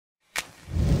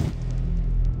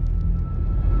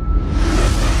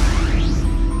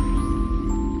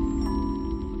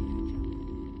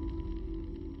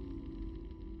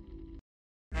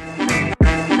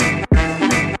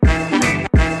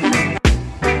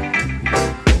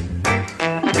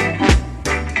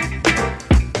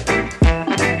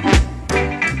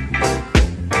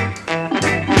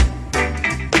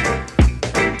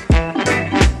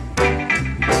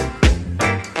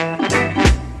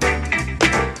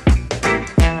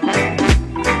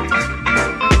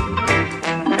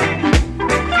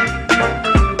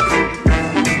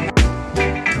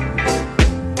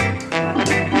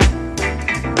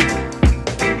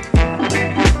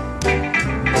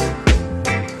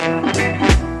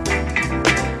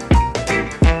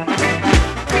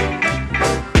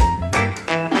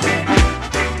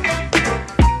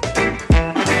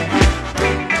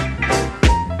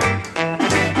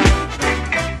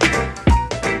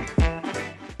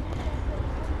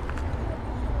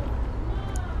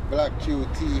Black Q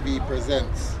TV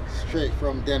presents straight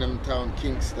from Denham Town,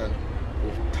 Kingston,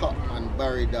 with top man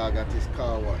Barry Dawg at his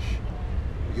car wash.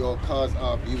 Your cars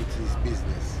are beauty's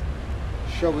business.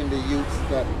 Showing the youths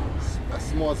that a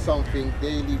small something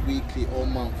daily, weekly or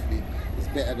monthly is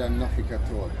better than nothing at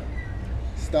all.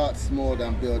 Start small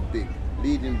and build big,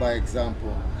 leading by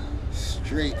example.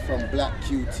 Straight from Black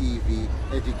Q TV,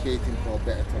 educating for a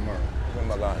better tomorrow.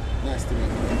 Nice to meet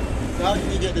you. So how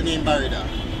did you get the name Barry Dawg?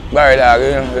 Barry Dawg,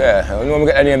 yeah. You know I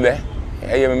get the name there?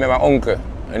 I remember my uncle,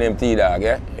 his name T Dawg,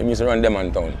 yeah? He used to run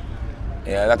Denham Town.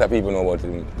 Yeah, a lot of people know about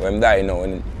him. But I'm dying now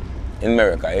in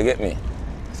America, you get me?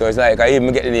 So it's like I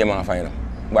even get the name off, you know,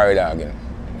 Barry Dawg,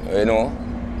 you know?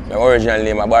 My original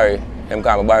name is Barry. Them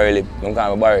call me Barry Lip, them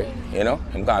call me Barry, you know?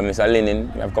 Them call me Mr.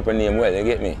 Linen, I have a couple of names well, you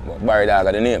get me? But Barry Dawg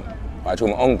is the name. I through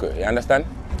my uncle, you understand?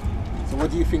 So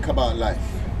what do you think about life?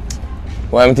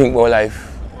 What I think about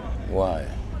life? Why?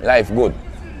 Life good.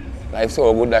 Life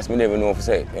so good that's me never know if I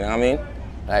say it, you know what I mean?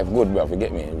 Life good, bro, you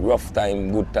get me? Rough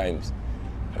time, good times.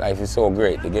 Life is so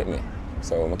great, you get me?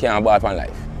 So I can't bad on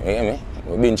life, you get me?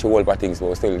 We've been through all of things, but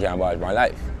we still can't bad on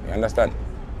life, you understand?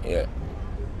 Yeah.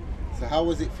 So how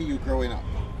was it for you growing up?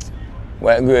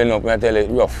 Well, growing up, I tell you,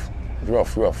 rough.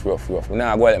 Rough.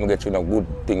 Now I go let me get you no good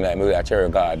thing like me with a cherry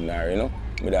garden or, you know,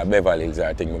 with a Beverly Hills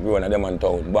or thing. I grew in a Denham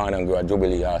Town, born and grew at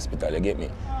Jubilee Hospital, you get me?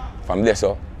 From there,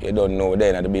 so, you don't know,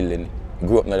 there in the building,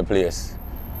 grew up in the place.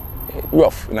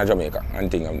 Rough in Jamaica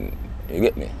and thing, you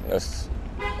get me? Just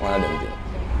one of them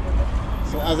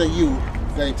things. So as a youth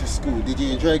going to school, did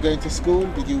you enjoy going to school?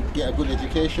 Did you get a good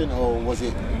education, or was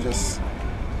it just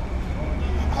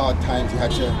hard times you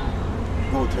had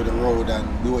to go to the road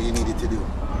and do what you needed to do?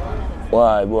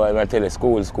 Boy, I tell you,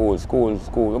 school. I go to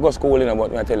school, you know,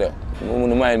 but I tell you, I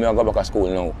don't mind me, I go back to school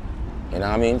now. You know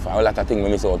what I mean? For a lot of things I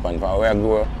miss out on. For where I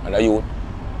grew up, and the youth,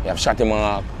 you have shotty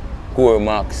mark, core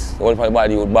marks, all for the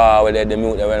body youth, bar, where they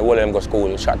mute, when all of them go to school,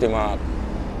 shotty mark,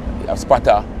 you have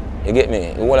spatter, you get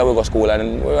me? All of them go to school,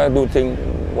 and we do things,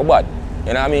 we're bad.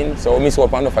 You know what I mean? So we miss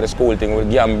out on for the school thing, with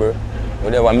gamble,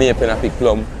 whatever, maple and pick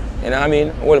plum. You know what I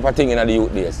mean? All of the things in the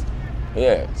youth days.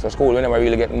 Yeah, so school we never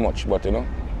really get much, but you know,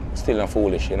 still not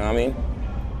foolish, you know what I mean?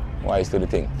 Wise to the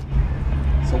thing.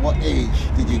 So what age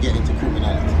did you get into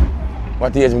criminality?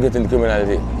 What age I get into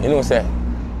criminality? You know, say,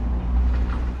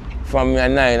 from me at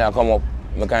 9 I come up,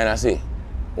 I kind of see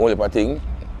all the thing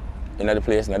in the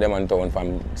place in Denham Town,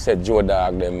 from said Joe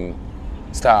Dawg, them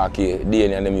Starkey,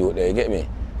 Danny and them youth there, you get me?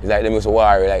 It's like them used to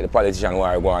worry, like the politician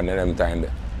worry go on in them time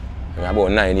there. I'm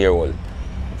about 9-year-old.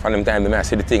 From them time I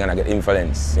see the thing and I get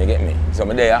influence, you get me? So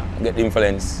I'm there, I get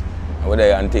influence, I'm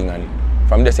there and thing, and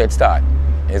from there it start,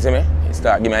 you see me? It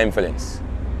start give me influence.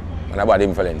 And I bad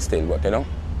influence still, but you know,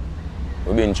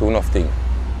 we've been through enough thing.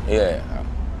 Yeah.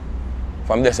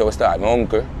 From there we start, my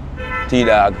uncle, T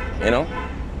Dawg, you know,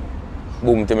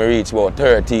 boom till me reach about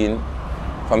 13.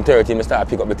 From 13 I start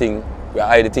pick up the thing, we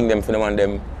hide the thing them for them and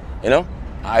them, you know?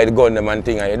 I hide the gun them and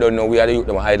thing, and you don't know we are the youth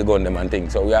them hide the gun them and thing.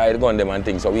 So we hide the gun them and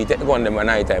thing. So we take the gun them at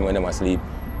night time when them asleep,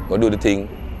 go do the thing,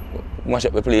 mash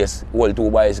up the place, hold 2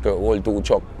 bicycles, hold 2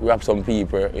 truck, wrap some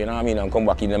people, you know what I mean, and come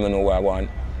back in them and know where I want.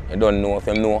 You don't know, if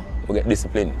them know, we get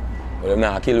discipline. But them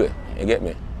not kill we, you get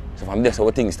me? So from there,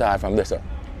 so things start from there, so.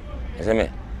 You see me?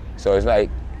 So it's like,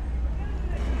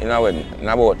 you know when, in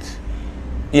about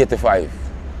 85,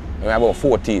 when I'm about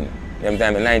 14, them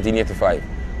time in 1985,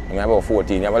 when I'm about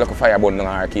 14, you have a little fire burn down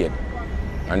the arcade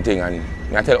and thing, and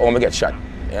I tell how I get shot,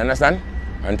 you understand?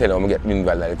 And tell how I get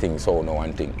involved in the thing, so no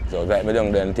one thing. So it's like me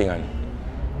down there and thing, and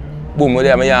boom, we're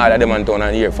there, my yard at them and town,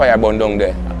 and here, fire burn down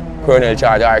there. Colonel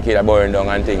charge arcade burn down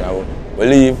and thing, and we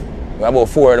leave, we about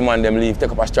 4 of the man them leave,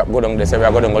 take up a strap, go down there, say we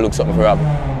are going to look something for rob,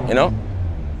 you know?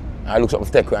 I look something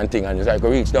for take and thing, and it's like we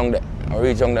reach down there. I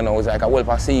reach down there now, it's like a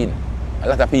whole scene. A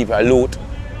lot of people are loot,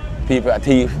 people are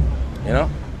thief, you know?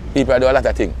 People do a lot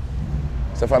of things.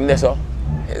 So from there, so,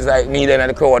 it's like me then at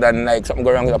the crowd and like something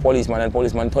go wrong with a policeman, and the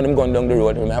policeman turn him gun down the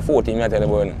road. When I'm 14, I tell you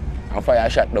about it. And fire a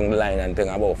shot down the line and thing.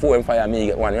 About 4 and fire, me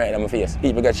get one right in my face.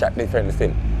 People get shot different still.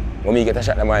 When me get a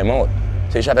shot in my mouth.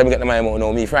 So you shot at me get in my mouth,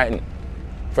 now me frightened.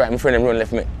 Frightened, my friend them run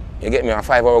left me. You get me, a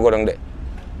 5 hour go down there.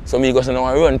 So me go, so now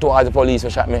I run towards the police who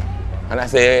shot me. And I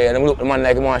say, hey, and I look at the man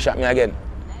like he want to shot me again.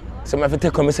 So I have to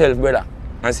take on myself, brother,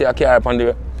 and see a car up on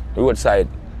the roadside.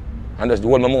 And just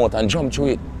hold my mouth and jump through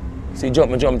it. See,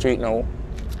 me jump through it now.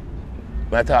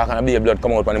 I talk and a baby blood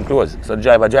come out on him clothes. So the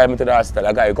driver drive me to the hospital,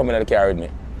 a guy come in the car with me.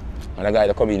 And a guy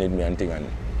that come in with me and thing. And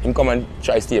him come and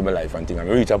try to stay my life and thing. And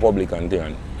we reach a public and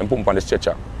thing. And put him on the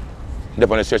stretcher.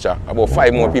 Up on the stretcher. About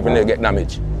 5 more people there get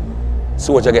damaged.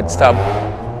 Soldier get stabbed.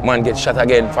 Man get shot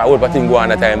again for a whole thing go on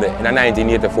that time there. In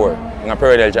 1984. In a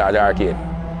parallel charge arcade.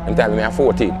 Them time I was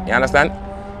 14. You understand?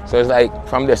 So it's like,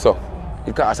 from there, so,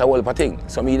 it costs a whole lot of thing.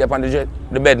 So me up on the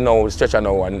bed now, stretcher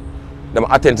now, and them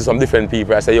attend to some different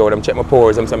people. I say, yo, them check my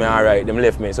pores, them say me alright, them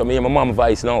left me. So me and my mom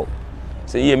voice now.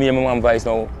 So you hear me and my mom voice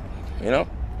now, you know?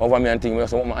 Over me and thing, I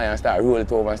just want my eye and start roll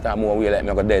it over and start more away like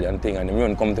me I got dead and thing. And them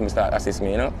run come to me, start assist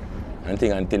me, you know? And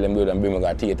thing until them do and bring me to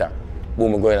the theatre.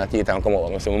 Boom, I go in the theatre and come out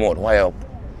and I say, my mouth, wire up.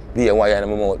 Be a wire in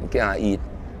my mouth, I can't eat.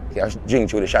 I can't drink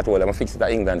through the shot hole, I'm fix it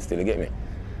at England still, you get me?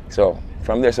 So,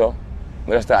 from there, so,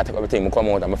 I just start to take everything, I come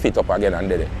out and I fit up again and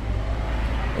did it.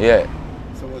 Yeah.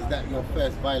 So was that your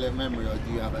first violent memory or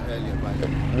do you have an earlier violent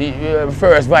memory? The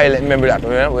first violent memory that, you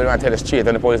know, when I tell the street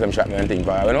and the police them shot me and thing,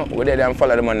 but, you know, we there and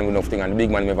follow the man with enough thing and the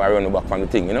big man never run the back from the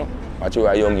thing, you know? But you were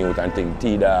a young youth and thing,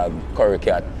 T-Dog, Curry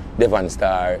Cat, Devon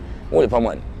Star, all the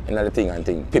man, you know the thing and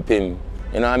thing, Pip him,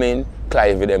 you know what I mean?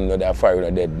 Clive with them, you know, they're fired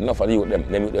or dead. Enough of the youth,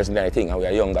 them youth doesn't do anything and we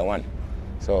are younger one.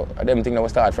 So, them thing that we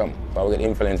start from, but we get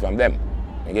influence from them,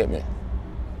 you get me?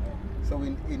 So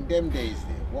in them days,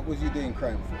 what was you doing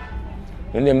crime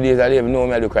for? In them days, I didn't even know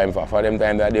me I do crime for. For them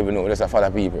time, I didn't even know. Just a father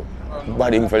people.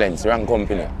 Bad influence, wrong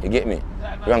company, you get me?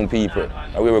 Wrong people.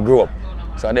 And we will grow up.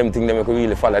 So them things, we could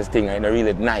really follow this thing, and it's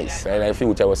really nice. And the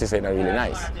future was just really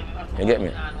nice. You get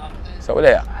me? So we're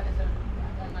there.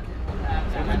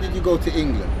 So when did you go to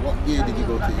England? What year did you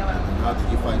go to England? And how did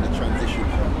you find the transition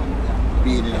from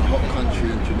being in a hot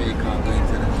country in Jamaica and going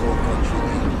to the cold country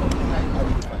in England? How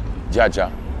did you find it?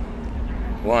 Jaja.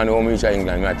 When I reach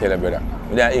England, I tell you, brother.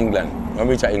 I'm there in England. I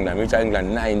reach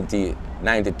England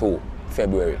 92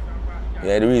 February.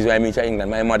 Yeah, the reason why I reach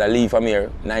England, my mother leave from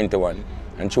here 91.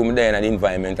 And through me there in the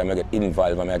environment, I get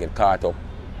involved and I get caught up.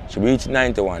 She reached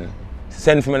 91,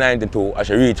 send for me 92, I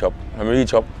should reach up. I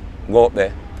reach up, go up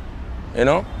there. You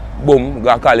know? Boom,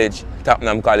 go to college,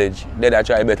 Tottenham College. There I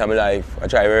try better my life. I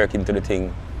try work into the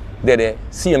thing. There,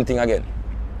 same thing again.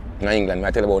 In England, I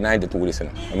tell you about 92 this, you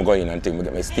know. I'm going and thing, I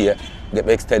get my stay, get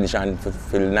my extension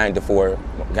for 94,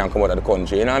 I can come out of the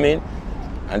country, you know what I mean?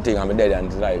 And thing, I'm dead and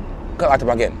it's like, caught up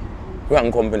again.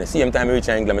 Wrong company. Same time I reach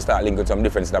England, I start linking with some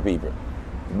different stuff people.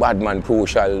 Bad man,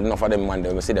 crucial, enough of them man,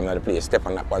 I see them at the place, step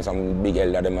on that on some big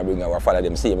elder them, I bring out, follow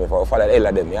them, see me, follow the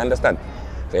elder them, you understand?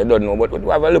 So you don't know, but we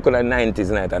have a look at the 90s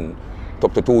night and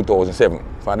up to 2007.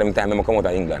 For them time I come out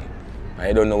of England.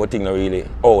 I don't know what thing really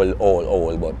all,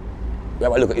 but we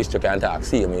have a look at history and talk,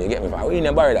 see me, you get me? We in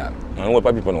a Barry Dawg, and what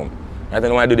people know. I don't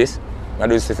know why I do this. I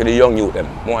do this for the young youth them.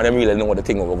 More of them really know what the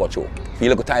thing we got through. Feel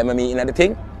like the time of me in the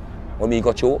thing, when we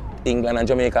got through, England and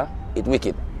Jamaica, it's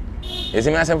wicked. You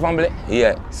see me as a family?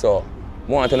 Yeah. So,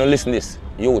 I want to listen to this,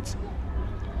 youth.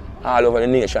 All over the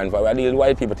nation, for I deal with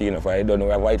white people, you know, for I don't know,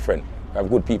 we have white friends. We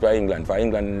have good people in England. For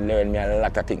England learn me a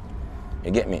lot of things. You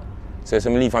get me? So, I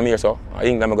leave from here, so,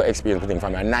 England I got experience with things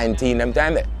from me. 19 them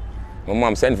time there. My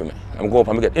mom sent for me. I'm go up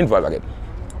and get involved again.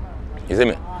 You see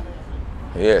me?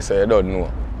 Yeah, so I don't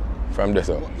know from there.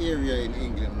 So. What area in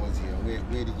England was you?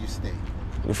 Where did you stay?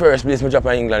 The first place I dropped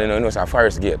in England, you know, it's a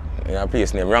Forest Gate. In a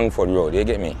place named Wrangford Road, you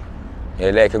get me?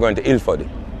 Yeah, like you're going to Ilford.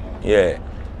 Yeah.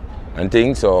 And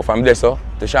things, so from there so,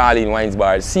 to Charlene Wines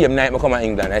Bar, same night I come to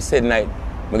England, I said night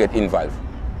I get involved.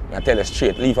 I tell you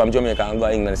straight, leave from Jamaica and go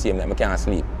to England the same night, I can't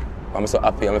sleep. I'm so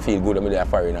happy, I feel good, I'm there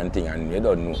foreign and thing, and you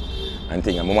don't know. And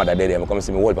thing, and my mother there, I come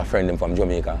see my whole friend them from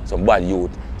Jamaica, some bad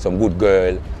youth, some good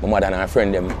girl, my mother and her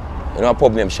friend them. You know a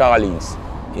pub named Charlene's.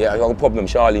 Yeah, I got a pub named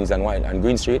Charlene's and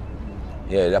Green Street.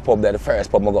 Yeah, that pub there, the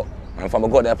first pub I got. And from I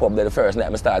got that pub there, the first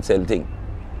night I start selling things.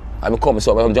 I come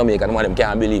so from Jamaica, and one of them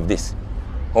can't believe this.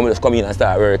 I just come in and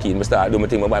start working, I start doing my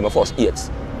thing, I buy my first eights.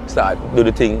 Start do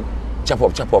the thing, chop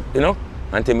up, you know?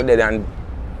 And then I there and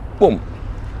boom.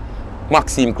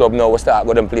 Maxime Club now, we start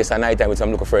go to them place at night time with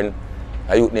some little friend.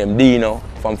 A youth named Dino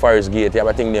from Forest Gate, you have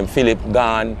a thing named Philip,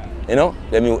 Gone, you know?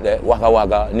 Them youth there, Waka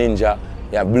Waka, Ninja,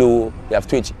 you have Blue, you have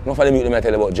Twitch. None of them youth them I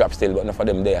tell about job still, but none of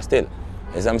them there still.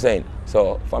 You see what I'm saying?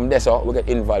 So from there so, we get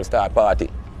involved, start party.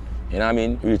 You know what I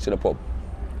mean? Reach to the pub.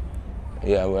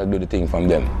 Yeah, we'll do the thing from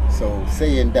them. So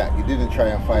saying that, you didn't try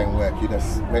and find work, you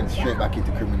just went straight back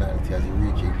into criminality as you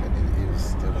reach England. It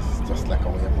was just like a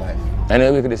way of life. I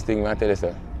know look at this thing, I tell you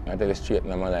so. I tell you straight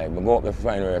in my life. I go up there to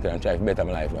find work and try to better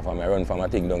my life. Now, I run from my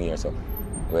thing down here, so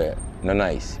where no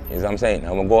nice. You know what I'm saying?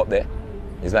 I'm gonna go up there.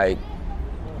 It's like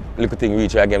little thing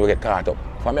reach again, we get caught up.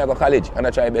 From me I go to college and I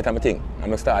try to better my thing. I'm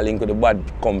gonna start link with the bad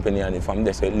company and from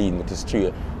there so it lead me to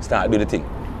straight, start do the thing.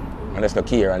 And that's no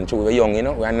care. And we were young, you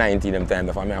know, we were 19 them time.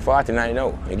 Before me I'm 49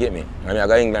 now, you get me? And I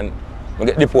go to England, I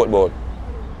get deported about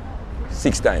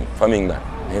 6 times from England.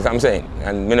 You know what I'm saying?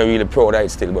 And I'm not really proud of it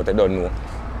still, but I don't know.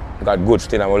 I got good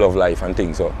still and I love life and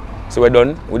things. So we're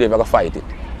done, we never go fight it.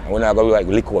 And we're not going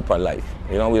to lick up on life.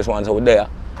 You know, we just want to go there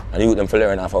and use them to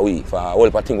learn off a week for all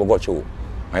the things we got through.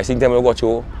 I think them will go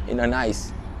through in a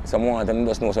nice. Someone and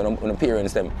just know some the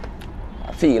parents them.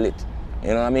 I feel it. You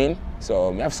know what I mean?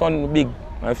 So I have son big,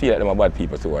 I feel like them are bad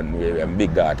people too, and we have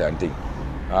big daughter and thing.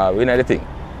 We know the thing.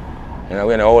 You know,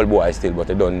 we're an old boy still, but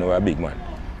they don't know we're a big man.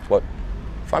 But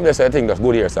from this I think that's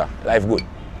good here, sir. Life good.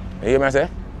 You hear me I say?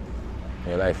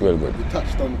 Yeah, life real good. You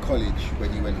touched on college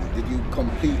when you went. Did you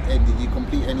complete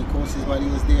any courses while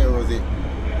you was there, or was it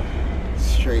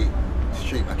straight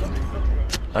back in?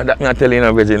 And that me I tell you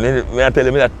now, Virgin, me I tell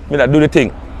you, me that do the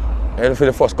thing. For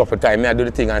the first couple of times, I do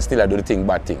the thing and still I do the thing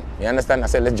bad thing. You understand? I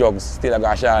sell the drugs, still I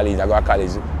go to Charlie's, I go to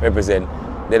college, represent.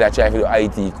 Then I try to do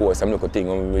IT course, some little thing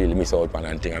I really miss out on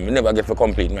and thing. And I never get for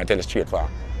complete, I tell you straight for.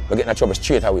 I get in trouble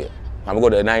straight away. I go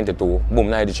to 92, boom,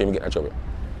 93, I get in trouble.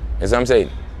 You see what I'm saying?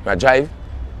 I drive,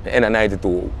 the end of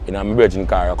 92, in a virgin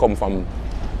car, I come from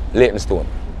Leytonstone.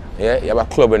 Yeah? You have a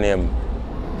club named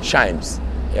Shimes.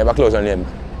 You have a club named,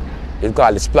 it's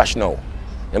called the Splash now.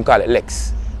 They call it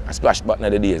Lex. A Splash back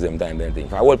in the days, them time, them thing.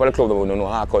 If I work for the club, we don't know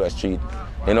Hardcolor Street,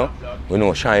 you know? We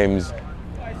know Shimes,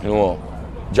 you know,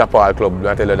 Japal Club,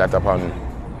 I tell you that upon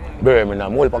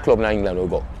Birmingham. All the club in England we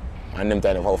go. And them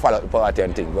time, we follow the party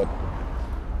and thing, but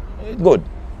it's good,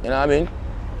 you know what I mean?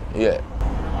 Yeah.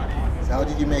 So how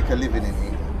did you make a living in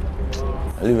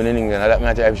England? Living in England,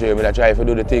 I try to show you, I try to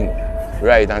do the thing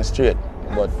right and straight.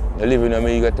 But the living,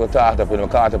 you get to talk up,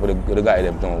 caught up with the guy,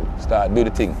 them to start do the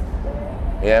thing.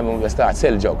 Yeah, we start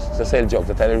sell drugs. So sell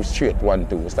drugs, I tell you straight 1,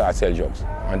 2, we start sell drugs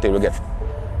until we get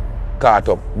caught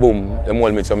up. Boom, them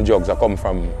hold me some drugs that come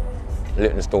from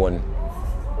Leytonstone.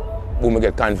 Boom, we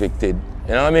get convicted.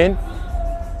 You know what I mean?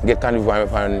 Get convicted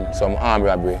for some armed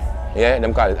robbery. Yeah,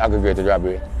 them call it aggravated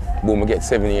robbery. Boom, we get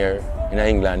 7 years in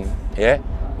England. Yeah,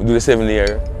 we do the 7 years.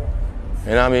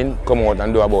 You know what I mean? Come out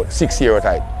and do about 6 years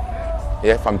type.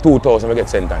 Yeah, from 2000 we get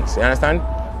sentenced. You understand?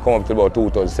 Come up to about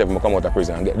 2007, we come out of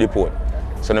prison and get deported.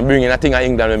 So they bring in a thing in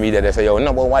England with me there, they say, yo,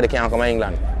 no, but why they can't come to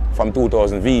England? From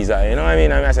 2000 visa, you know what I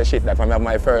mean? I say shit that from I have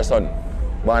my first son,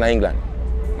 born in England.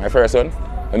 My first son,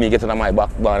 when me get on my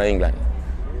back, born in England.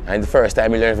 And the first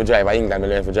time I learn to drive in England, I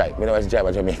learn to drive. I know how to drive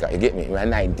in Jamaica, you get me? I'm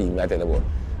 19, I tell you about.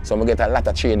 So I get a lot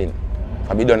of training.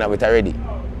 I be done with it already.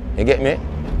 You get me?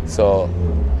 So,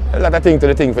 a lot of things to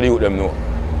the thing for the youth them know.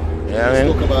 You know what I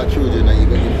mean? Talk about children that you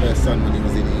got your first son when he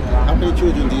was in England. How many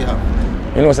children do you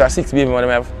have? You know, so 6 baby mother,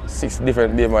 I have 6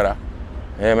 different baby mother.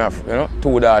 Yeah, I have, you know,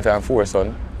 2 daughters and 4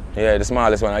 sons. Yeah, the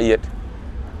smallest one is 8.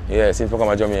 Yeah, since I come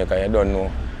to Jamaica, you don't know.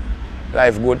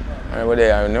 Life good, I'm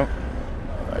there, you know.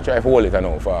 I try to hold it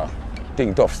now for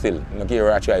thing tough still. I don't care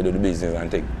where I try to do the business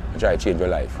and thing. I try to change your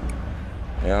life.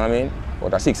 You know what I mean?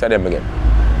 But 6 of them again.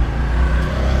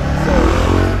 So,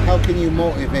 how can you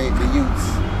motivate the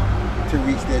youths to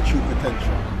reach their true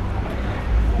potential?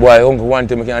 Boy, Uncle, one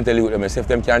thing I can tell you them is if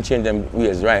them can change them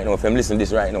ways right now, if them listen to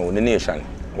this right now, the nation,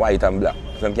 white and black,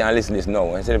 if them can listen to this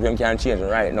now, instead if them can change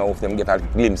right now, if them get a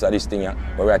glimpse of this thing here,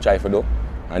 what we are trying to do,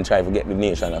 and try to get the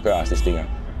nation across this thing here,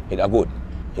 it's good.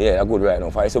 Yeah, it's good right now.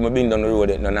 If I see me being down the road,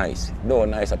 it's not nice. No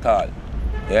nice at all.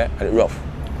 Yeah, and it's rough.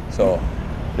 So,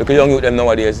 look at young youth them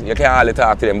nowadays, you can't hardly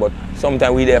talk to them, but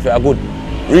sometimes we there for a good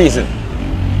reason.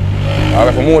 Or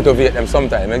if I motivate them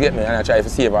sometimes, you get me, and I try to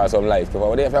save our some life. If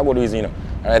I there for a good reason, you know.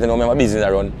 Right now, my business I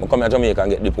run. I come to Jamaica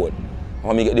and get deported.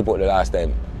 When I get deported the last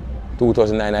time,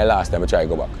 2009, I last time I try to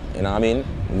go back. You know what I mean?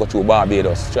 I go to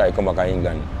Barbados, try to come back to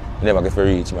England. I never get to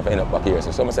reach, I end up back here. So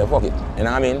I say, fuck it. You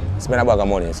know what I mean? Spend a bag of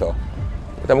money. So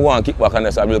if I go and kick back and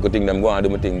I do thing, I'm going to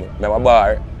do my thing. I have a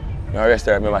bar, I have a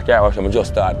restaurant, I have a car wash, I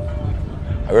just start.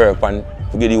 I work and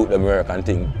forget the youth them work and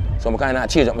thing. So I kind of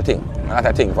change up my thing. A lot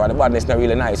of things for the badness not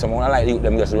really nice. So I like the youth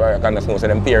them just work and just know so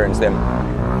them parents them.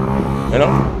 You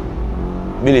know?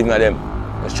 Believe me them.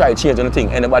 Just try to change on the thing.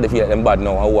 Anybody feel like them bad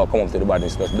now and who come up to the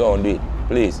badness, just don't do it.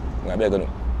 Please. I beg you.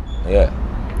 Yeah.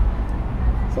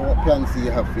 So what plans do you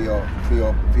have for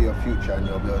your future and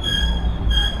your building?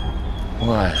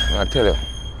 Why? I tell you.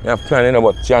 I have plans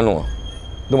about Jano.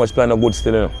 Too much plan of good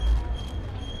still, you know.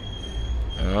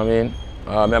 You know what I mean?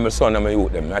 I have my son and my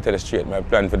youth them. I tell you straight, I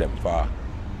plan for them. For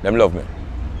them love me.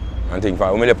 And think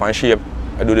for when I live in shape,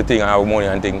 I do the thing, I have money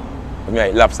and thing. If I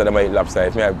eat lobster, I eat lobster.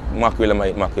 If I eat mackerel, I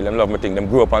eat mackerel. Them love me thing. Them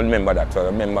grow up and remember that, so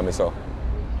they remember me. So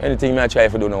anything I try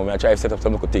to do now, I try to set up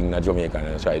some little thing in Jamaica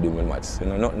and I try to do my maths. You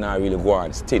know, nothing I really go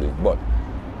on still, but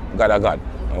God is God,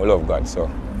 and we love God. So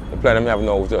the plan I have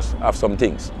now is just have some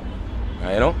things.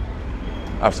 You know?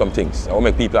 Have some things. I will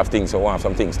make people have things, so I want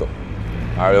some things too.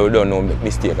 I really don't know, make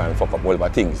mistake and fuck up all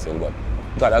about things. But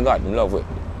God is God, I love it.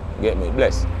 Get me,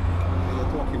 bless. You're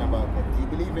talking about God. Do you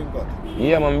believe in God?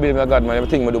 Yeah, man, I believe in God, man.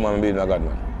 Everything I do, man, I believe in God,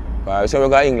 man. But so we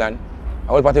go to England,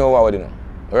 I will party over with, you know.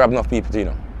 We have enough people, you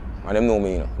know. And them know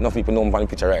me, you know. Enough people know me from the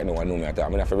picture right now and know me at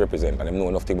all. I have to represent and them know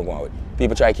enough things I'm going with.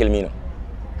 People try to kill me, you know.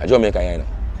 I Jamaica, you know.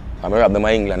 I'm rob them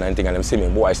in England and thing and them see me,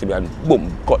 boy, see me and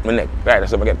boom, cut my neck. Right,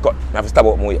 so I get cut. I have to stab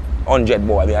out my 100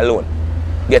 boy, me alone.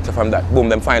 Get from that, boom,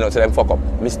 them find out, so them fuck up.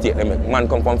 Mistake, them make. Man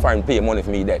come from foreign, pay money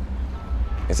for me dead.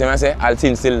 You see what I say? I'll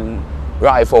still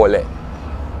rifle there.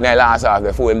 Then last half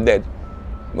before him dead.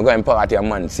 I go in party and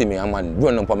man see me and man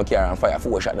run up on my car and fire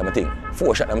 4 shot them thing.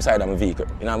 4 shot them side of my vehicle.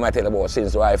 You know I might tell about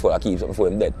since the rifle I keep something before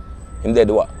him dead. Him dead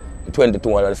what? 22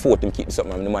 or the 4th him keep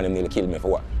something and the man him nearly kill me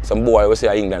for what? Some boy will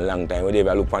say in England long time where they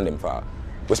ever look upon them for.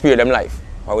 We spare them life.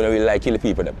 I wouldn't really like kill the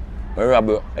people them. When rob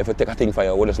you, if you take a thing for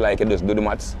you, we just like you just do the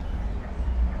maths.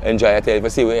 Enjoy it. If you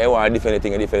see we want a different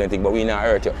thing, but we not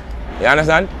hurt you. You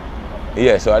understand?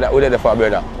 Yeah, so that we did for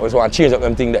brother. We just want to change up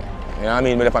them thing there. You know what I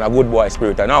mean? We're on a good boy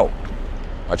spirit and now.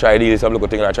 I try to deal with some little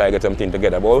thing and I try to get something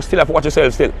together. But we still have to watch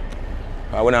yourself still.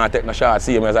 I wouldn't take no shot,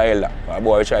 see him as an elder. But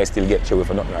boy, we try to still get you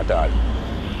for nothing at all.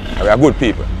 And we are good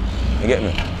people. You get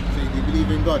me? So you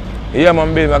believe in God? Yeah,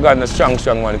 man, believe in God, a strong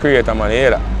man, creator man, you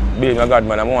hear that? Believe in God,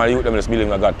 man, I want to youth them just believe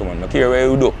in God too, man. I care what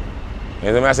you do.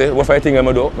 You see me? I say, what for thing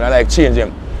I do? I like change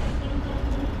them.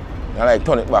 I like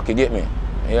turn it back, you get me?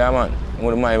 Yeah, man. I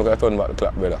don't mind if I turn back the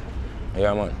clock, brother.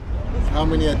 Yeah, man. How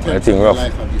many attempts on your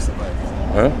life have you survived?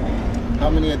 Huh? How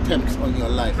many attempts on your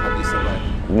life have you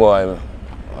survived? Boy,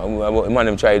 the man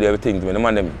them try to do everything to me. The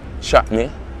man them shot me,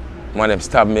 the man them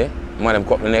stab me, the man them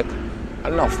cut my neck.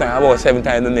 Enough time, about 7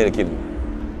 times they nearly kill me.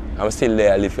 I'm still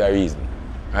there, I live for a reason.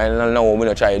 And now I'm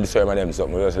not try to disturb them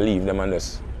something. I just leave them and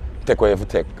just take what you have to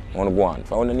take. I want to go on.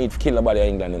 If I want to need to kill nobody in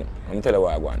England, you know, I'm tell you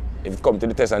what I go on. If it comes to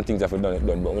the test and things, I've done it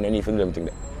done, but we don't need to do them things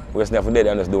there. We just have to do it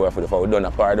and just do it for the fact we done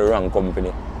a part of the wrong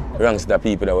company, wrong set of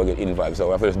people that will get involved, so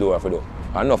we have to just do it for them.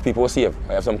 And enough people save.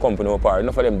 I have some company who part,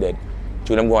 enough of them dead.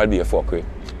 So them go and be a fuck with.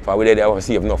 For we dead, I have to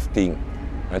save enough thing.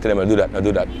 And tell them do that, not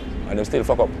do that. And them still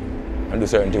fuck up and do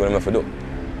certain things we have to do.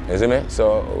 You see me?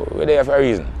 So we're there for a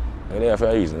reason. We're there for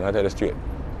a reason, I tell you straight.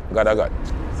 God I got.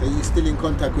 So you still in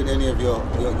contact with any of your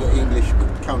English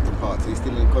counterparts? Are you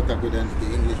still in contact with the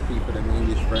English people and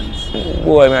English friends?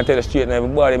 Boy, I tell you straight,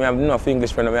 everybody, I have enough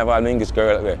English friends, I have all my English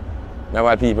girls up there. I have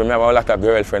all people, I have a lot of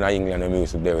girlfriends in England who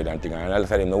used to deal with and things. And a lot of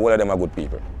them, all of them are good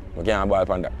people. I can't ball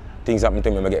upon that. Things happen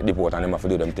to me, I get deported and them have to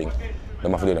do them things.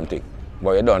 Them have to do them things.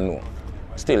 But you don't know.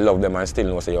 Still love them and still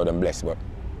know say you're them blessed. But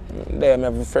there, I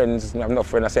have friends, I have enough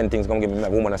friends that send things come give me, I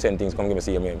have woman that send things come give me,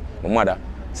 see me. My mother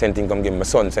send things come give me, my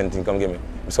son send things come give me.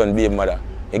 My son baby mother.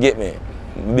 You get me?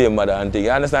 Baby mother and things.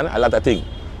 You understand? A lot of things.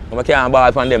 I can't ball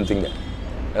upon them things there.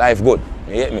 Life good.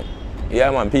 You get me?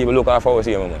 Yeah man, people look out for us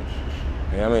here, man.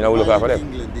 You know what I mean? I will look out for them.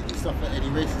 England, did you suffer any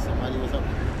racism while you was up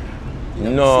there?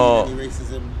 No. See any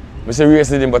racism? I say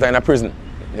racism, but I'm in a prison.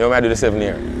 You know, I do the 7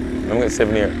 years. I'm get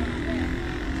 7 years.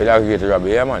 For the aggregated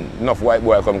robbery, yeah man. Enough white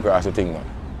boy come across the thing, man.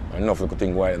 And enough little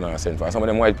thing white nonsense. For some of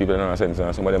them white people nonsense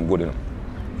and some of them good, you know.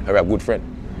 I have a good friend.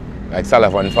 Like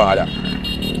Sullivan father.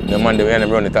 The man they end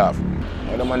up run it off.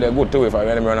 The man they're good too if I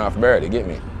end up run off bird, you get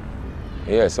me?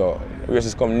 Yeah, so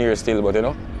racists come near still, but you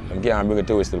know, I can't bring it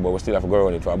to it still, but we still have to go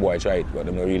around it for a boy try it, but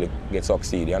they don't really get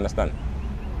succeed, you understand?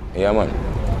 Yeah man.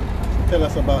 Tell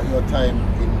us about your time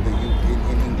in the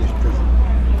in English prison.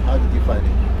 How did you find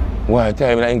it? Well,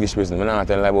 time in English prison, I'm not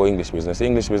telling about English prison. See,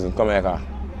 English prison come like a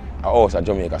house at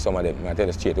Jamaica, some of them. I tell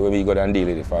you straight, where we go and deal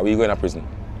with it for. We go in a prison.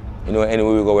 You know,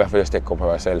 anywhere we go, we have to just take up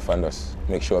ourselves and just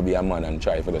make sure we be a man and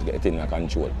try to just get it in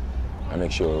control. And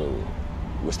make sure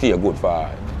we stay good for.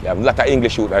 You have a lot of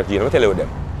English shoot out here, let me tell you them.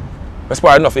 I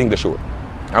spar enough English shoot.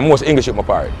 And most English shoot my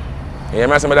part. You hear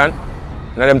me, some of them?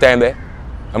 None of them time there.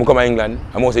 I'm come to England,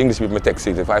 and most English people take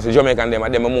it. If I say Jamaican them,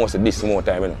 and them most this more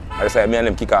time, you know. I just say me and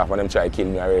them kick off and them try to kill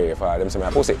me already for them say me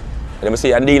a pussy. And them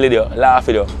say I deal with you, laugh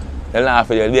with you. They laugh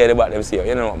with you, they about them say,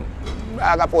 you know,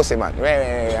 I got pussy man,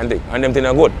 and them thing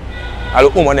are good. I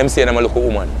look woman them say them I look a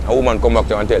woman. A woman come back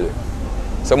to and tell you.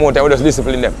 So more time we just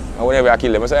discipline them. And whenever I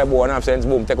kill them, I say, boy, I have sense,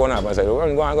 boom, take one up and say, go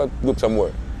and go look some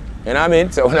more. You know what I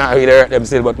mean? So when I really hurt them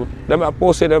still, but them I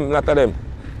pussy them, not of them.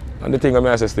 And the thing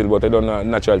I say still, but I don't know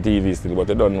natural TV still, but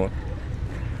I don't know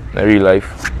in real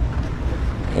life.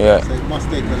 Yeah. So it must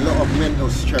take a lot of mental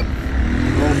strength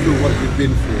to go through what you've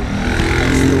been through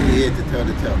and still be here to tell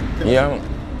the tale. Yeah,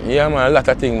 man. Yeah, man, a lot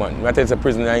of things, man. I tell you,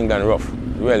 prison in England rough,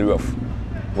 well rough.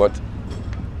 But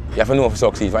you have to know if you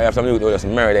succeed. If I have some youth who just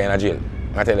murder in a jail,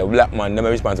 I tell you, black man, them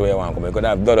response where you want to come. You could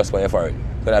have Dodos on your forehead.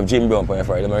 You could have Jim Brown on your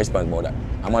forehead. Them response about that.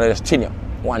 I'm going to just chin you.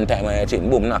 One time on your chin,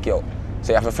 boom, knock you out.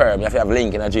 So you have to firm, you have to have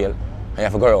link in a jail, and you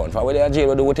have to go around. For where they are jail,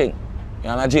 we do a thing.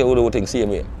 You're in a jail, we do a thing,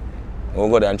 same way. We'll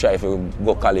go there and try to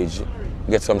go college,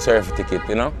 get some certificate,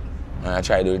 you know? And I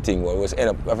try to do the thing, but it was end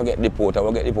up, if I get deported,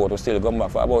 I still come back.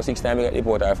 For about 6 times I get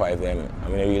deported or 5 times. I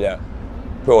mean, I really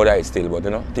proud of it still, but you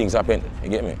know, things happen, you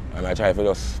get me? And I try to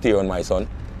just steer on my son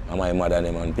and my mother and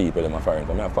them and people and my friends.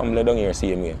 I have family down here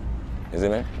same way, you see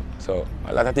me? So,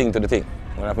 a lot of things to the thing.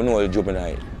 When I have to know the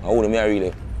juvenile, I want me I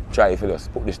really try to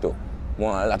just put this to. A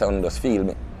lot of them just feel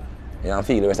me. You know,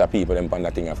 feel the rest of people them on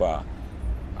that thing afar.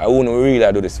 I wouldn't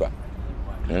really do this for.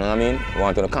 You know what I mean? I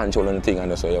want to control on the thing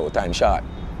and just say, yo, time short.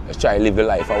 Let's try to live the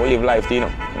life. I will live life, you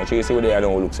know. You see what they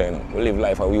don't look saying. We live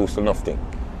life and we used to enough thing.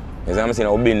 You see what I'm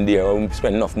saying? We've been there, we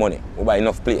spend enough money, we buy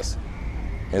enough place.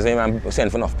 You see me? We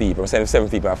send for enough people, we send 7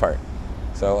 people afar.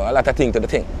 So a lot of things to the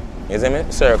thing. You see me?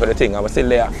 Circle the thing. I'm still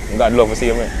there. God love to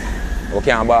see me. We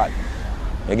can't bad.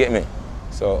 You get me?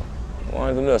 So I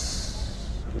want to just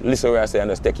listen to what I say and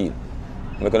just take it.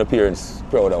 Make the parents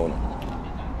proud of them.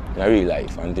 In real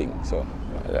life and things. So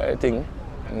I think.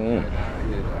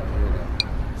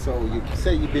 So you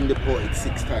say you've been deported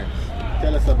 6 times.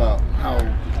 Tell us about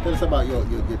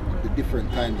the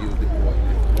different times you were deported.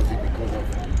 Was it because of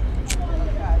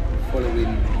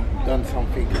following, done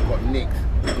something, you got nicked,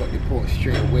 you got deported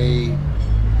straight away,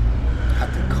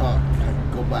 had to cut,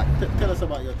 had to go back? Tell us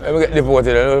about your time. When I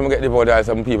get deported,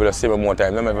 some people just see me more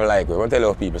time. They never like me. I tell you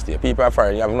how people stay. People are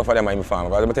foreign, you have enough of them in my farm.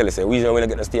 Because I tell you, say, we usually when I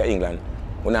get to stay in England,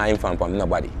 we're not informed from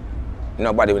nobody.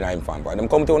 Nobody will not informed from. Them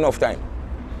come to enough time.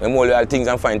 Them all things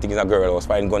and find things in a girl house,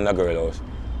 find gun in a girl house.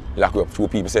 Lock up, 2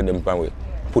 people send them away.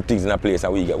 Put things in a place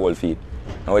and we get whole feet.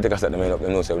 And we take a set them up, they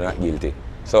know say we're not guilty.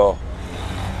 So,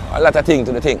 a lot of things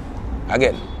to the thing.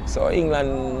 Again, so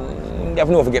England, you have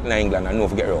no forget in England and no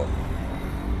forget around.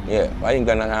 Yeah, but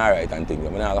England are alright and things,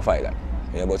 I'm not going to fight that.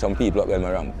 Yeah, but some people up there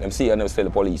around, them see and them tell the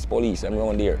police, them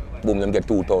around there, boom, them get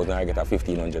 2,000 or get a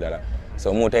 $1,500.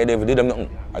 So more time they did them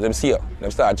nothing. As them see you,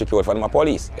 them start to secure for them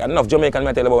police. There enough Jamaican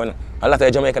I tell you about, a lot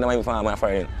of Jamaican them farm and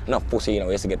foreign, enough pussy, you know,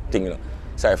 used to get thing, you know.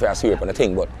 Sorry if I swear upon the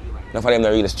thing, but enough of them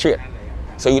are really straight.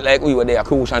 So you like we were there,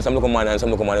 cruise and some local man and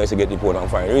some local man used to get deported on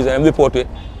foreign. The reason them deport it,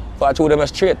 for 2 of them are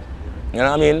straight. You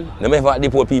know what I mean? They never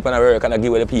deport people in America and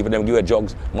give away the people, them give away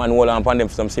drugs, man hold on upon them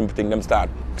for some simple thing, them start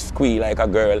squeal like a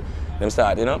girl, them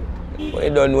start, you know. But they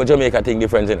don't know Jamaica thing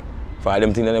different, you know. For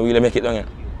them things they don't really make it down here.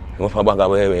 They want to back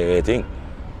up everything.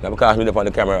 Now because we up on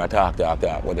the camera talk,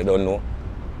 but they don't know.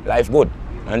 Life good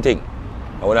and thing.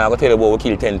 And when I go tell you about we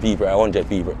kill 10 people or 100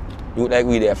 people, you like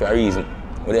we there for a reason.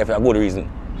 We there for a good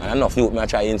reason. And enough youth I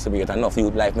try to instigate, enough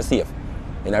youth life me safe.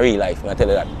 In a real life, I tell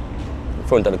you that. In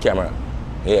front of the camera.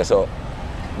 Yeah, so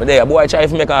but there, boy, I try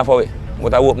to make off of it.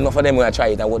 But I hope enough of them when I try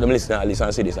it, I hope them listen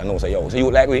and see this and know say, yo, so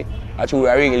you like we, I truly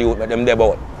I really youth, but them there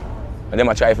about. And them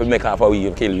I try to make off of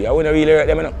we, kill you. I wouldn't really hurt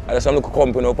them, you know. I just some look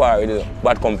company no power,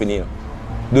 bad company, you know.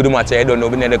 Do the match, I don't know,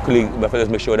 but then the colleague, but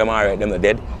just make sure them alright, them not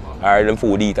dead. Or them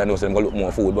food eat and know so them go look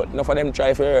more food. But enough of them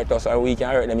try to hurt us and we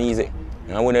can hurt them easy.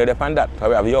 And I wouldn't depend on that. Because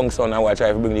we have a young son and I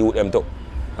try to bring the youth them too.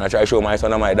 And I try to show my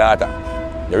son and my daughter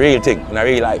the real thing, in a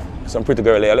real life. Some pretty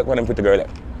girl there, look what them pretty girl there.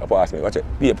 I pass me, watch it,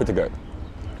 be a pretty girl.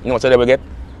 You know what they will get?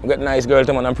 We get nice girl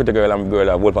to man and pretty girl and girl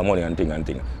have worth for money and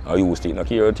thing. Or use it, not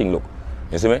care thing look.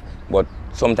 You see me? But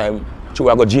sometimes true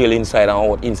I go jail inside and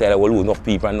out, inside I will lose enough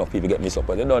people get mixed up.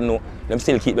 But they don't know, them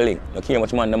still keep the link. Don't care how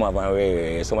much man them have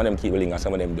and some of them keep the link and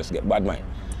some of them just get bad mind.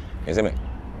 You see me?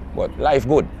 But life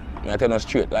good. I tell them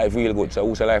straight, life real good. So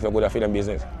who's a life not good for them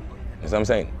business? You see what I'm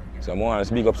saying? So I want to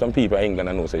speak up some people in England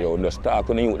and know say, yo, just talk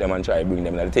to the youth them and try to bring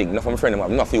them to the thing. Enough of my friends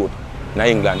have enough youth in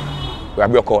England. We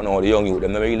have broke out now, the young youth,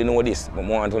 them don't really know this. But I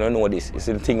want to know this. It's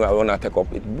the thing we want to take up.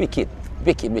 It's wicked.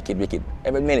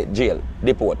 Every minute, jail,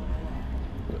 deport.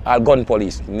 All gun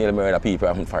police, nearly murder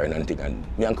people from foreign and thing. And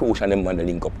me and Kush and them man they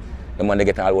link up. Them man they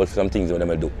get all for some things what them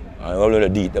will do. And all of the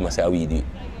deed, them say we do it.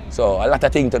 So a lot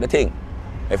of things to the thing,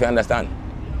 if you understand.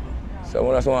 So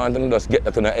I just want to just get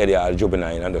that to the area of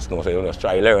juvenile and just know, so you just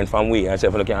try to learn from we and say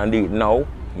if you can't do it now,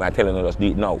 I'm telling you just do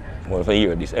it now. If you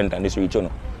hear this, enter this reach, you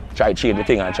know. Try to change the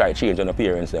thing and try to change on the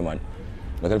parents them and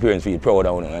make the parents feel proud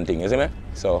of you and things, you see me?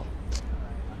 So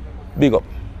big up.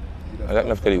 I got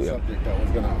enough to tell you. Subject I was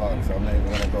gonna ask, so I'm not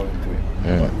even gonna go into it.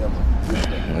 But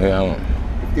Yeah, man.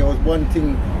 If there was one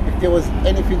thing, if there was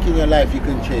anything in your life you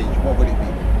can change, what would it be?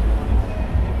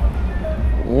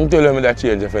 I'm telling them that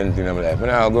change of anything in my life. I'm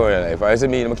not going in life. I say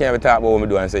me, I can't talk about what I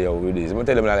do and say, yo, we do this. I'm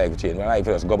telling them I like to change. My life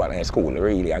is just go back to school,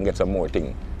 really, and get some more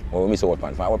things. What we miss out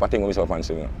on. What thing we miss out on,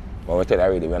 you know. But I tell you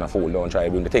already, we're not fool, don't try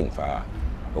to bring the thing.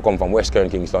 We come from West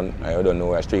Kingston, and you don't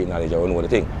know our street knowledge, you don't know the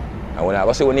thing. And when I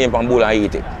go see your name on bull and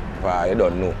eat it, you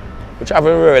don't know. We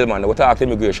travel world, man. We talk to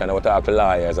immigration, we talk to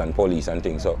lawyers and police and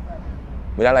things. So,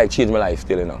 I don't like to change my life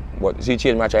still, you know. But see,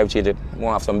 change, I try to change it. I want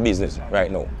to have some business right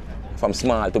now. From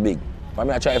small to big. But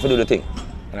I try to do the thing.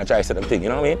 and I try to set them thing, you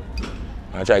know what I mean?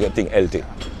 And I try to get things healthy.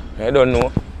 And I don't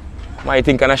know. My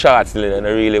thing kind of short still, and I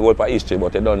really work for history,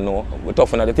 but I don't know. We're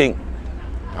tough on the thing.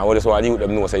 And we just want you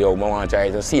them know, say, yo, I want to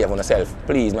try to save on yourself.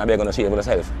 Please, I beg you to save on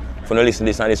yourself. If you don't listen to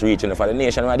this and this reaching for the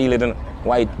nation, we're dealing with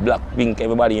white, black, pink,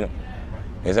 everybody, you know.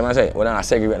 You see what I say? We're not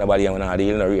segregate nobody and we're not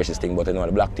dealing with the racist thing, but you know,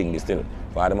 the black thing is still.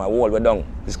 For them, our world, we're down.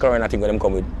 This corona thing, when them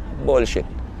come with bullshit.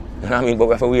 You know what I mean? But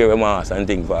we have to wear a mask and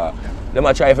things. For them,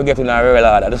 I try to get to a real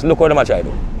order. Just look what them I try to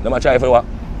do. Them I try to what?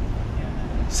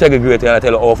 Segregate and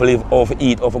tell you how to live, how to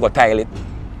eat, how to go toilet.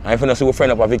 And if you don't see a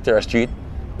friend up on Victoria Street,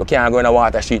 we can't go in a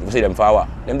water street to see them for what.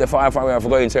 Them they far from where we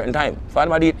go in certain time. For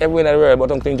them I do it everywhere in the world,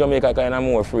 but I think Jamaica kind of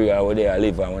more free over there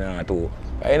live and we not too.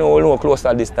 I know we know close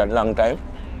to distance long time.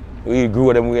 We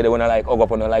grew them where they wanna like hug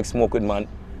up and like smoke with man.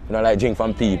 We don't like drink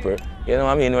from people. You know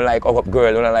what I mean? We like hug up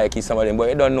girl, we don't like kiss some of them, but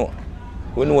you don't know.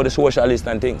 We know the socialist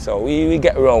and things, so we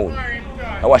get round.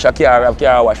 I wash a car, have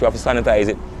car wash, we have to sanitize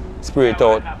it, spray it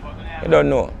out. You don't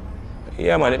know.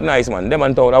 Yeah man, it's nice man. Them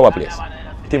and town our place.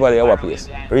 Tivoli our place.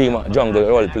 Rima, Jungle,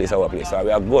 all the place our place. So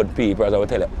we are good people, as I will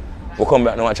tell you. We come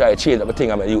back now and try to change up the thing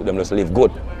and youth them just live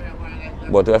good.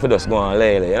 But if we just go and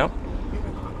lay, you know?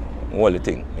 All the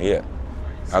thing, yeah.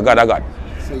 I got.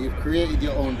 So you've created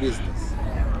your own business?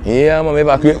 Yeah, man,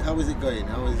 How is it going?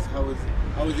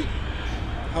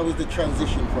 How is the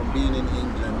transition from being in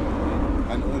England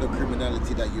and all the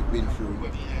criminality that you've been through?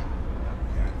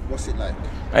 What's it like?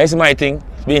 It's my thing,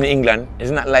 being in England.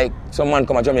 It's not like some man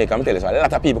come to Jamaica, I'm telling you, a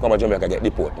lot of people come to Jamaica get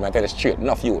deported. I tell you straight,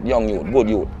 enough youth, young youth, good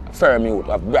youth, firm youth,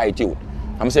 bright youth.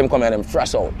 I'm saying come here, them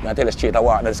fresh out. I tell you straight, I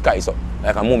walk the sky so,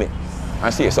 like a mummy.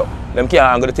 And see so. Them can't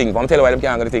angle the thing. I'm telling you why them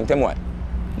can't angle the thing. Tell me why.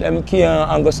 Them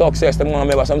can't angle success. Them want to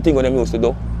remember something what them used to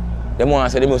do. Them want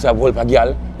to say them used to have help a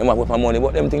girl. Them want to put my money.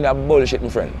 But them think that bullshit, my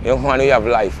friend. You don't want to have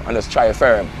life and just try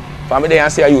firm. For me there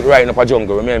and see a youth riding up a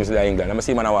jungle, remember in England. I'm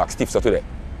see man walk stiff so today.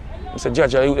 I say,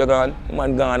 Judge, a youth are gone. The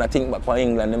man gone, I think back for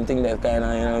England. Them think that kind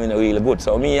of, you know, really good.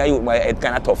 So me, a youth, my head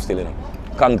kind of tough still, you know.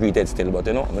 Concrete head still, but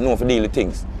you know, I know for deal with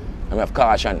things. I have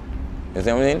caution. You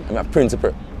see what I mean? I have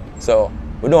principle. So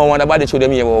we don't want nobody to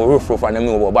them here about roof and them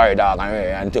know about Barry Dawg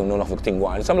and things, no thing go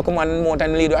on. Some look come on more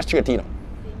time lead us straight, you know.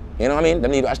 You know what I mean?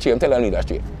 Them lead us straight, I'm telling them lead us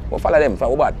straight. But follow them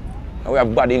for bad. And we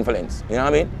have bad influence. You know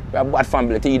what I mean? We have bad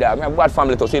family to Dawg. We have bad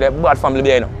family to see that bad family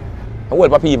there, you know. I work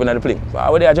for people in the plane.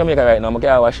 So we're there in Jamaica right now, I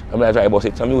can't wash. I'm going to try to bust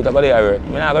it. Some youth are there.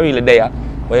 I'm not really there,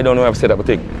 but you don't know how to set up a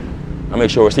thing. I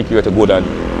make sure security good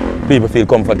and people feel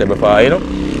comfortable for, you know.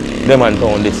 Them and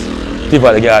town this.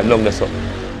 People get long this up.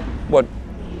 But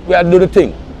we have to do the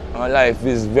thing. Our life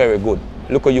is very good.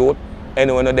 Look at you,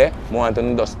 anyone out there, I want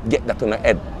to just get that on the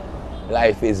head.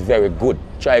 Life is very good.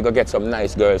 Try to go get some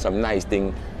nice girls, some nice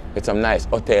thing, get some nice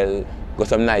hotel, go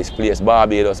some nice place,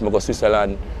 Barbados, I go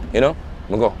Switzerland, you know.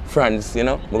 I go France, you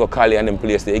know, I go Cali and them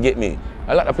places, you get me.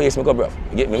 A lot of places I go, bruv.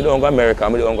 You get me? I don't go America, I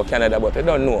don't go Canada, but I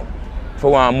don't know. If I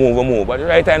want to move, I move. But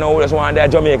right now, we just want to go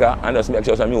to Jamaica and just make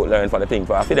sure some youth learn for the thing.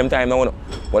 For I feel them time now,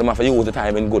 but I have to use the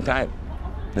time in good time.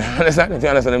 Understand? If you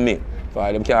understand what I mean?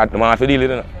 For them can't have to deal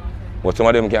with it. But some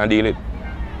of them can't deal with it.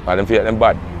 For them feel them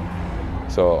bad.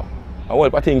 So, I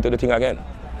want to think to the thing again.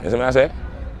 You see what I say?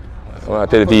 I want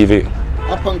to tell the TV.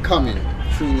 Up and coming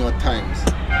through your times,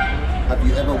 have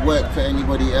you ever worked for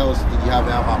anybody else? Did you have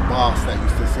a boss that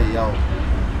used to say, yo,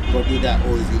 go do that,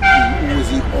 or is it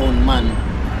always your own man,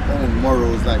 own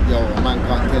morals, like, yo, a man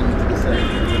can't tell me to do certain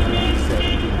things,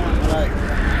 like,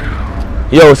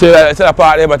 yo, see that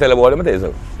part they ever tell about, let me tell you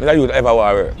something. I youth ever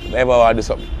want to work, ever want to do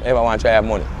something, ever want to try to have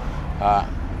money.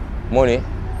 Money,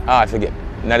 hard to get.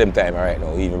 Not them time right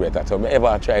now, even better. So I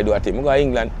ever try to do a thing. I go to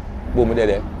England, boom, I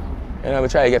there. And I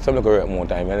try to get some local work more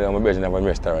time. And then my brother have a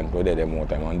restaurant, go there more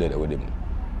time and there with them.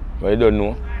 But I don't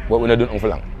know, but we don't do nothing for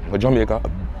long. But Jamaica,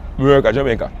 we work at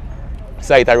Jamaica.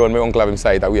 Site around my uncle have him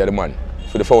site, we are the man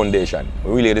for the foundation.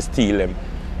 We really to steal them.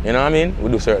 You know what I mean?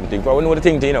 We do certain things. But we know the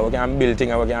thing, you know, we can build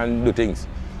things and we can do things.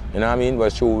 You know what I mean? But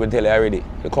it's true, we tell you already,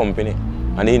 the company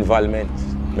and the involvement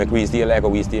make we stay like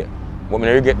we stay. But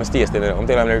I regret my stay still. I'm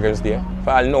telling you I regret my stay. If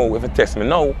I know, if it test me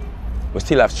now, we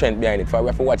still have strength behind it. If I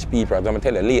have to watch people, I'm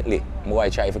tell you lately, my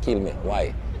wife try to kill me.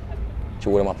 Why?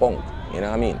 Show them a punk. You know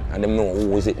what I mean? And them know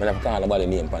who is it. I never call about the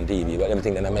name on TV, but them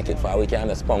think they make it for we can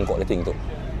just punk out the thing too.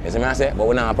 You see what I say? But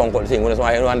we not punk out the thing. We just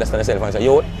want you to understand yourself and say,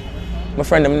 yo, my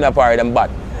friend them in the party, them bad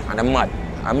and them mad.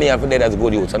 And me have to that's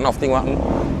good youth. So nothing happen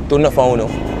to enough for you.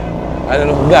 I don't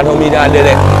know, glad how me that did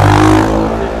it.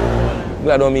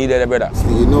 Glad how me did it, brother. So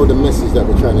you know the message that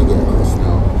we're trying to get across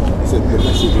now. So the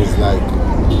message is like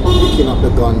picking up the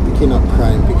gun, picking up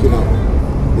crime, picking up.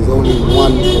 There's only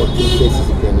one or two places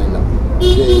you can end up.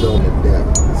 Jail or there.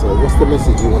 So what's the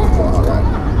message you want to put out right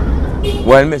now?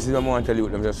 Well, message I want to tell you,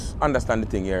 them just understand the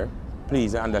thing here.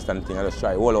 Please understand the thing and just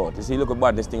try all out. You see, look at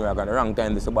bad this thing right at the wrong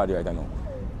time, this is bad right now.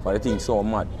 For the thing so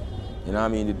mad. You know what I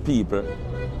mean? The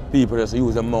people just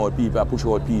use them mouth, people push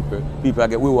out people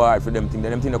get reward for them things.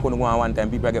 Them things they couldn't go on one time,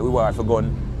 people get reward for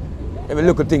gun. Every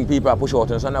little thing people push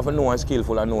out, and so enough no one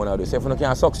skillful and no one how to say if you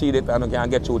can't succeed it and you can't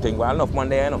get through things, well enough man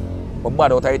there, you know. But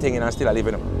bad out everything and still live,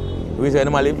 you know. We say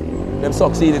them live, them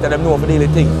succeed it and them know for daily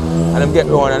thing. And them get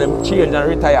around and them change and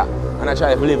retire and I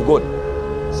try to live good.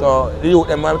 So the youth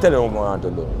them I'm telling them what I want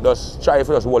to do. Just try to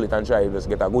just hold it and try to just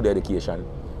get a good education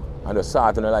and just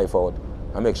sort in the life out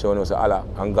and make sure you know say Allah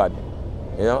and God,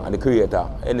 you know, and the creator,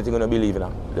 anything you don't believe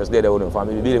in, just there with them for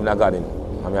me believe in God in.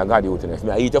 I'm a God youth in it. If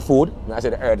I eat your food, I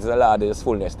say the earth is a lot, there's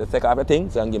fullness. They take off the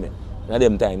things and give me. Now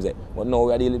them times eh. But now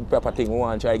we are dealing with proper thing, we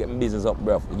want to try to get my business up,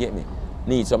 bro. You get me?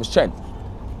 Need some strength.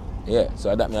 Yeah,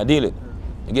 so that me I deal it.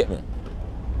 You get me?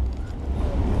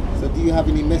 So do you have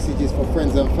any messages for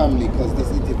friends and family? Because this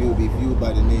interview will be viewed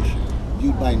by the nation.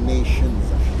 Viewed by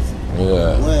nations, I should say.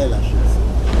 Yeah. Well, I should say.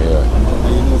 Yeah.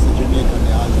 And you know it's a Jamaican,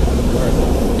 they all over the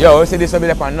world. Yo, you see this will be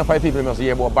the enough of people must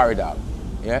hear about Barry Dawg.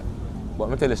 Yeah? But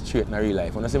I'm tell you straight in real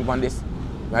life. When I see on this,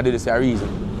 I do this for a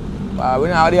reason. But we're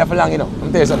not there for long, you know.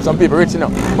 I'm telling you something, some people rich, you know.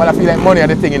 But I feel like money is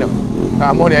the thing, you know.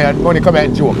 Money come out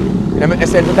and joke. You know, they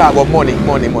say to talk about money.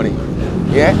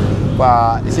 Yeah?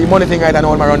 But you see money thing right now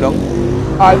when I run down.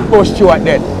 I'll push you at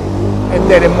that.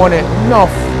 And then the money,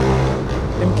 enough.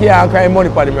 Them can't cry money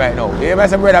for them right now. You hear me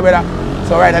say, brother?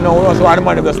 So right now, we also want the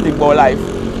money to just think about life.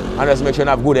 And just make sure you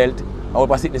have good health. I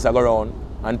hope sickness will go around.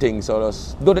 And things, so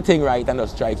just do the thing right and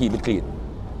just try to keep it clean.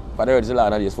 For the earth is a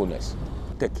lot of this fullness.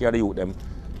 Take care of the youth them,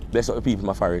 bless up the people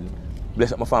my foreign,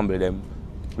 bless up my family them,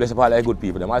 bless up all the good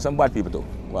people them. There's some bad people too,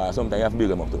 but sometimes you have to big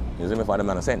them up too. You see me for them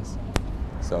no sense.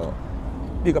 So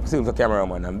big up the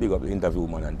cameraman and big up the interview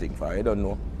man and things. For you don't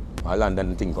know, I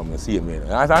London thing come and see me. You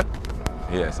understand?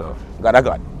 Yeah, so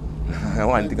God.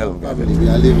 One thing I love God. We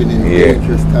are living in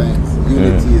dangerous times.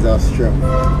 Unity is our strength.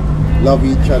 Love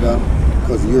each other.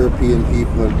 Because European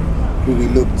people who we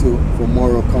look to for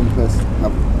moral compass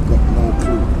have got no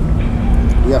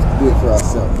clue. We have to do it for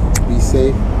ourselves. Be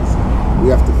safe. We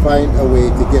have to find a way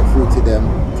to get through to them,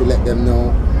 to let them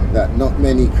know that not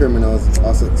many criminals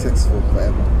are successful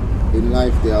forever. In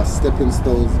life there are stepping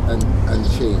stones and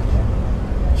change.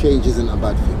 Change isn't a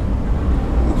bad thing.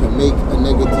 You can make a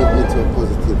negative into a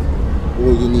positive.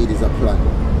 All you need is a plan.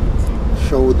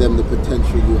 Show them the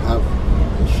potential you have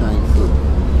and shine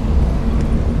through.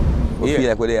 We feel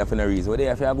like we're there for no reason. We're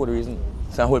there for a good reason.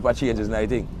 Some whole part changes and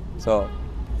everything. So,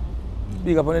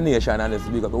 big up on the nation and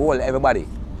just big up the whole everybody.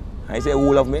 And you say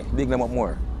who love me, big them up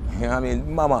more. You know what I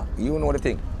mean? Mama, you know the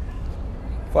thing.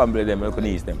 Family them, look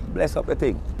niece them. Bless up the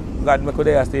thing. God make you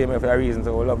there stay here for a reason,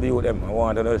 so we love the youth them. I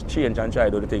want to just change and try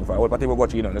to do the thing for all party we go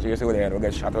to, you know. So you see we're there, we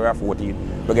get shot or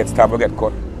 14, we get stabbed, we get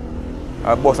cut.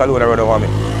 I bust a load of road over me.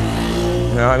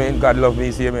 You know what I mean? God love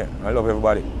me, see me. I love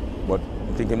everybody. But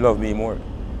I think him love me more.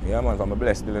 Yeah man, I'm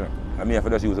blessed, you know. I mean, if I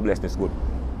just use the blessing, it's good.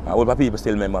 All my people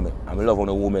still remember me. I'm love on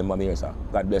the woman remember me here, sir.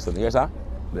 God bless them. Here, sir?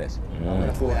 Bless.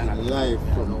 Reporting live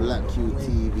from Black Q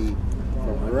TV,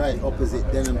 from right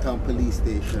opposite Denham Town Police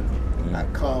Station,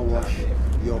 at Car Wash.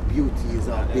 Your beauty is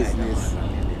our business.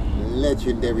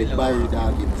 Legendary Barry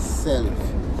Dawg himself.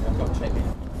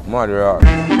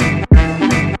 Mother.